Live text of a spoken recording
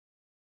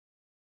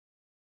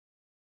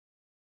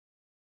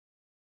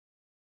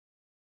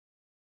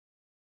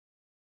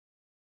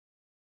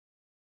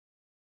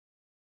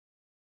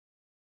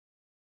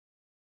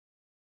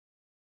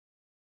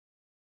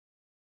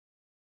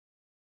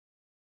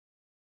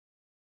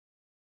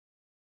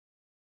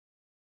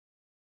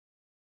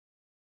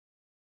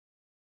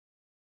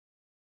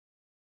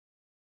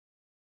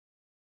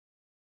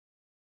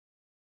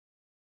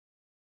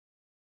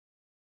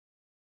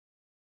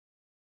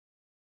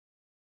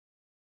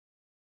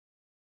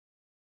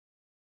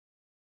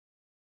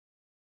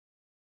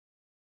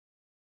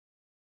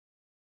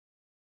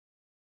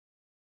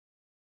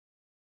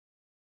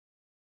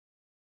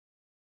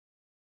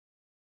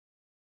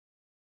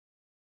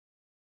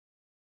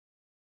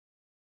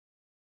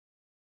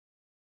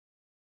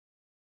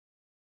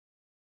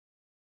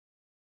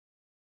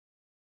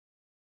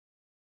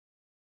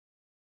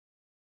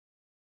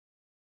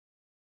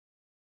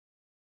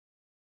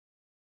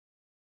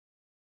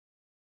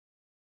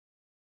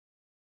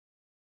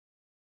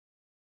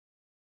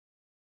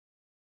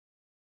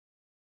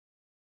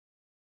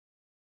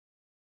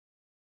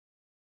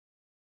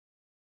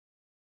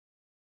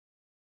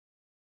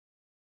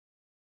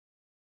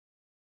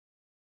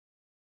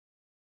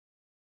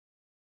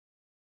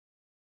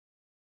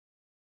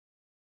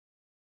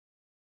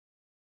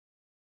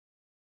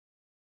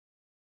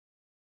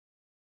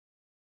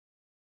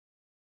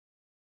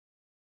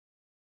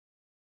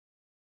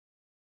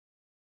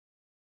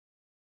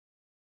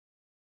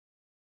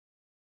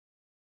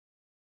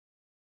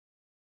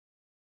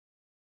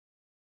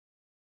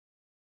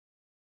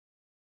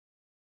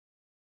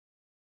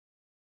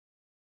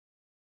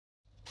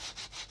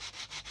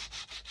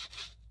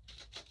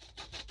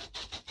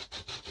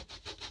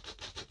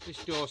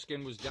This door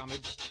skin was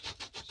damaged,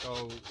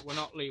 so we're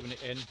not leaving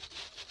it in.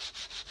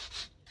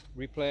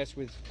 Replace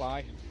with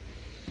ply,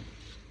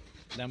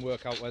 then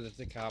work out whether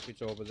the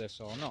carpet's over this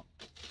or not.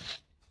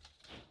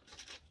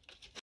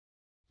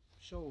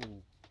 So,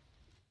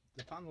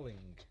 the panelling,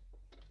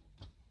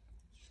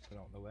 just put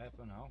out the way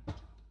for now.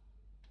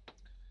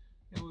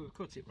 Yeah, we've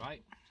cut it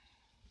right.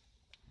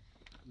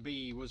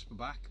 B was for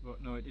back,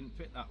 but no, it didn't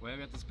fit that way.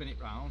 We had to spin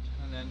it round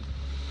and then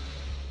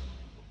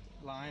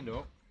lined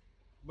up.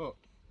 But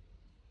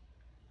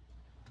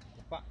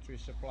the factory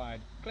supplied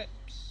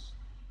clips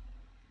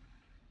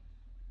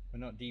were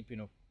not deep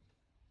enough.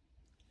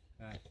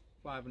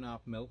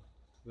 5.5mm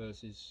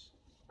versus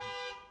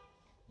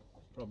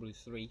probably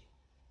 3,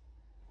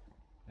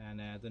 and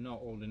they're not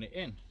holding it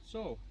in.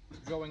 So,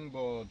 drawing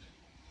board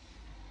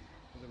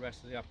for the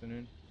rest of the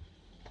afternoon.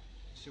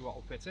 See what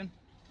will fit in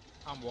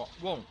and what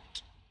won't.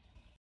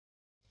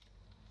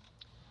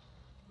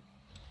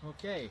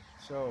 Okay,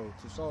 so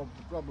to solve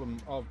the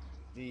problem of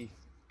the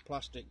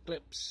plastic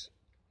clips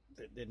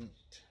that didn't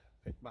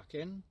fit back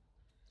in,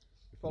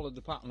 we followed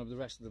the pattern of the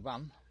rest of the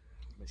van,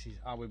 which is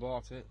how we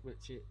bought it,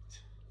 which it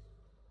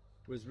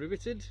was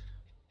riveted.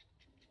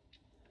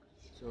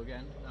 So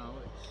again, now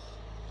it's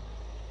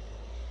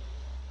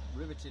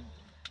riveted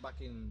back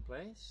in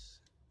place,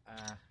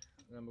 and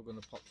then we're going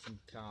to pop some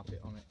carpet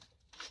on it.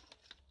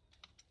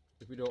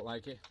 If we don't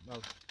like it,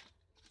 well,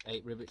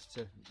 8 rivets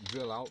to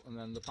drill out, and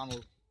then the panel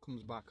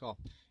comes back off.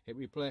 It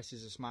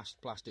replaces a smashed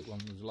plastic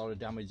one. There's a lot of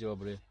damage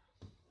over here,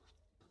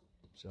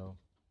 so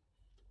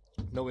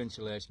no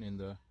insulation in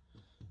there,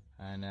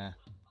 and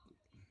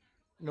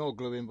no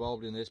glue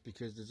involved in this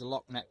because there's a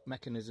lock neck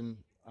mechanism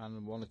and I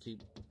want to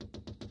keep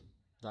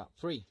that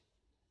free.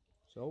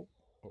 So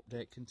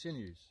update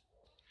continues.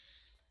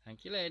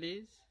 Thank you,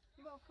 ladies.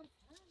 You're welcome.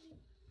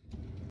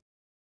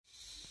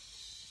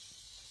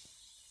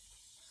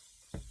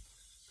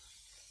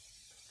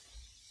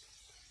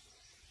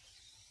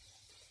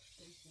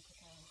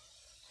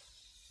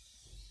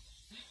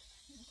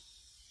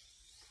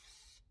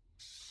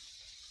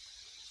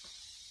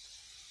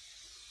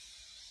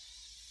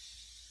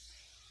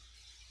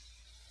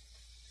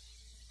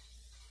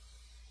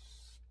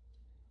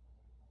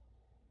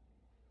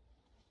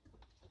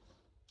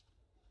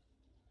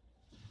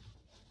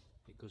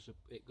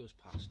 It goes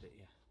past it,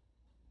 yeah.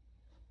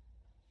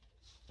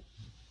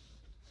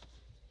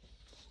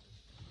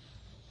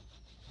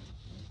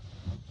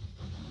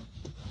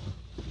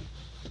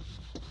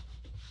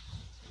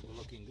 We're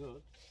looking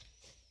good.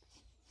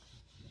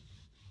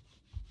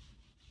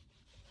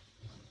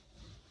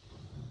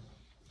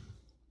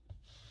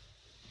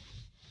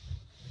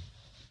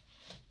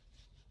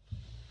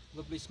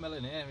 Lovely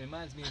smelling air.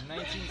 Reminds me of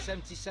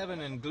 1977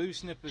 and glue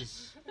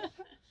snippers.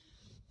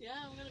 Yeah,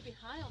 I'm going to be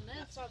high on this.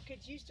 That's how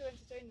kids used to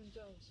entertain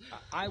themselves.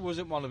 I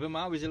wasn't one of them.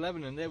 I was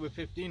 11 and they were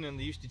 15 and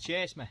they used to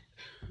chase me.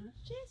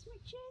 Chase me,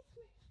 chase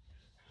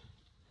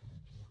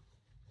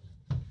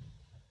me.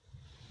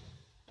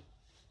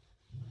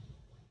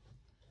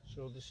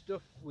 So the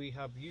stuff we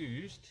have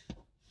used,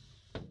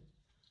 I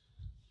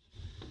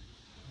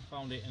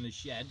found it in a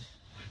shed,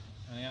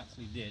 and I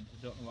actually did.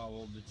 I don't know how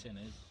old the tin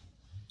is.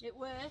 It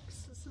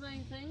works, that's the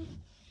main thing.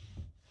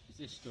 It's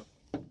this stuff.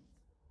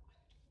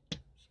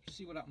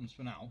 See what happens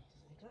for now.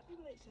 Exactly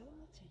what it said on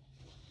the tin.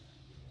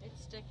 It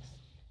sticks.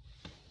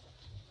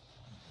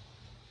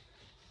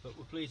 But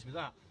we're pleased with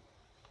that.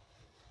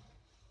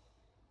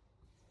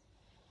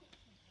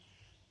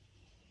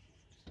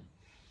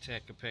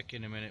 Take a pick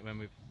in a minute when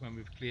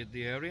we've cleared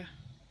the area.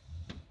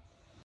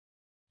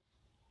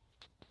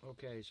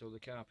 Okay, so the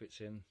carpet's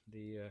in,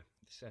 the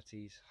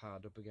settee's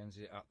hard up against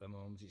it at the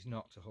moment. It's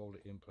not to hold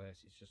it in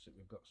place, it's just that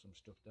we've got some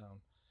stuff down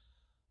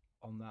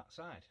on that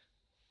side.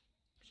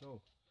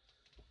 So,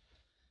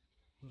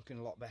 looking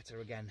a lot better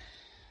again.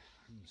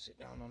 Sit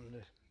down on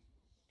the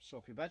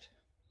sofa bed,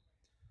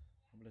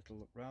 have a little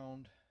look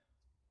round.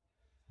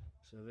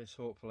 So this,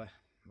 hopefully,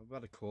 I've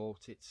had a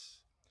quote,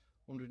 it's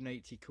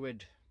 180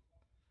 quid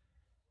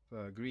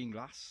for green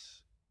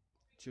glass,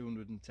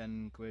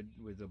 210 quid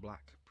with a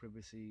black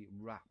privacy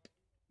wrap.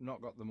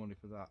 Not got the money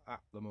for that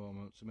at the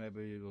moment, so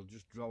maybe it'll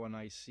just draw a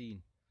nice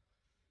scene.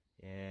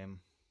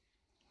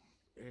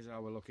 Here's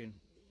how we're looking.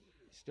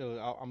 Still,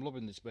 I'm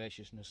loving the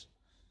spaciousness.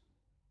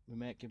 They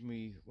might give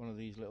me one of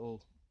these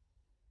little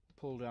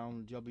pull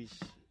down jobbies.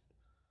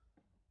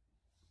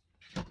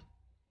 I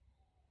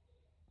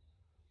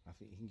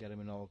think you can get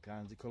them in all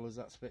kinds of colours,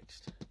 that's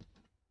fixed.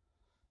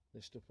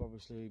 This stuff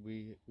obviously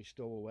we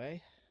stow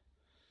away.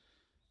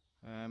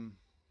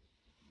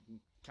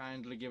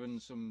 Kindly given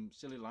some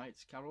silly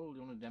lights. Carol, do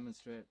you want to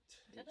demonstrate?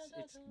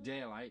 It's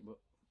daylight, but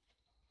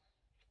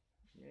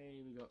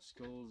yay, we got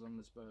skulls on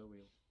the spare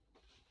wheel.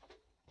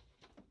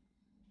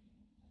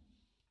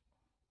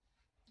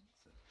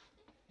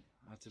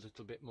 That's a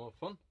little bit more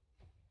fun.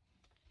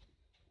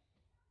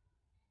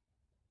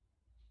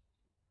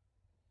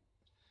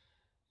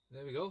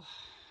 There we go.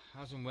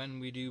 As and when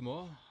we do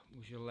more,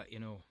 we shall let you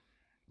know.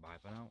 Bye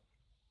for now.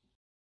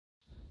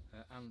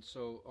 And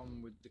so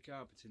on with the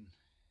carpeting.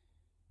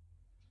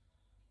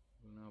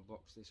 We'll now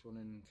box this one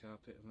in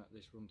carpet and let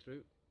this run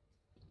through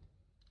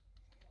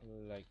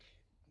like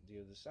the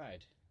other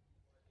side.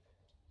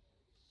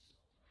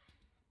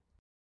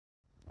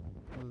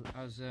 Well,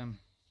 as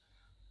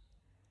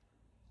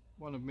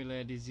one of my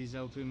ladies is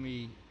helping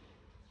me,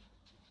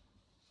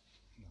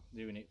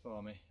 doing it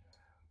for me,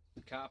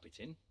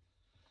 carpeting,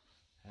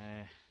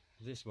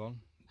 this one,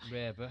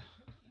 Raver,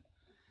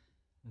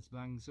 has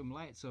banged some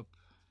lights up.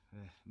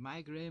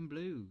 Migraine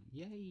blue,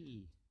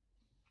 yay!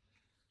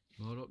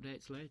 More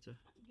updates later.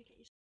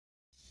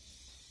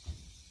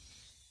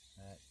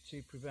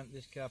 To prevent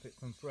this carpet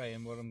from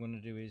fraying, what I'm going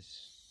to do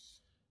is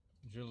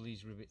drill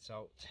these rivets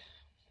out.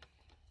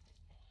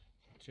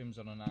 Trim's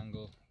on an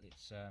angle,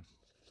 it's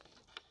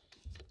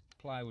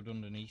plywood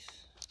underneath,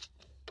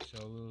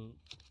 so we'll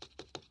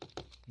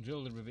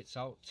drill the rivets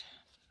out,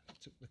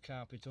 tuck the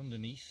carpet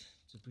underneath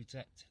to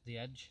protect the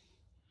edge,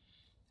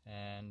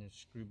 and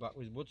screw back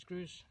with wood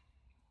screws.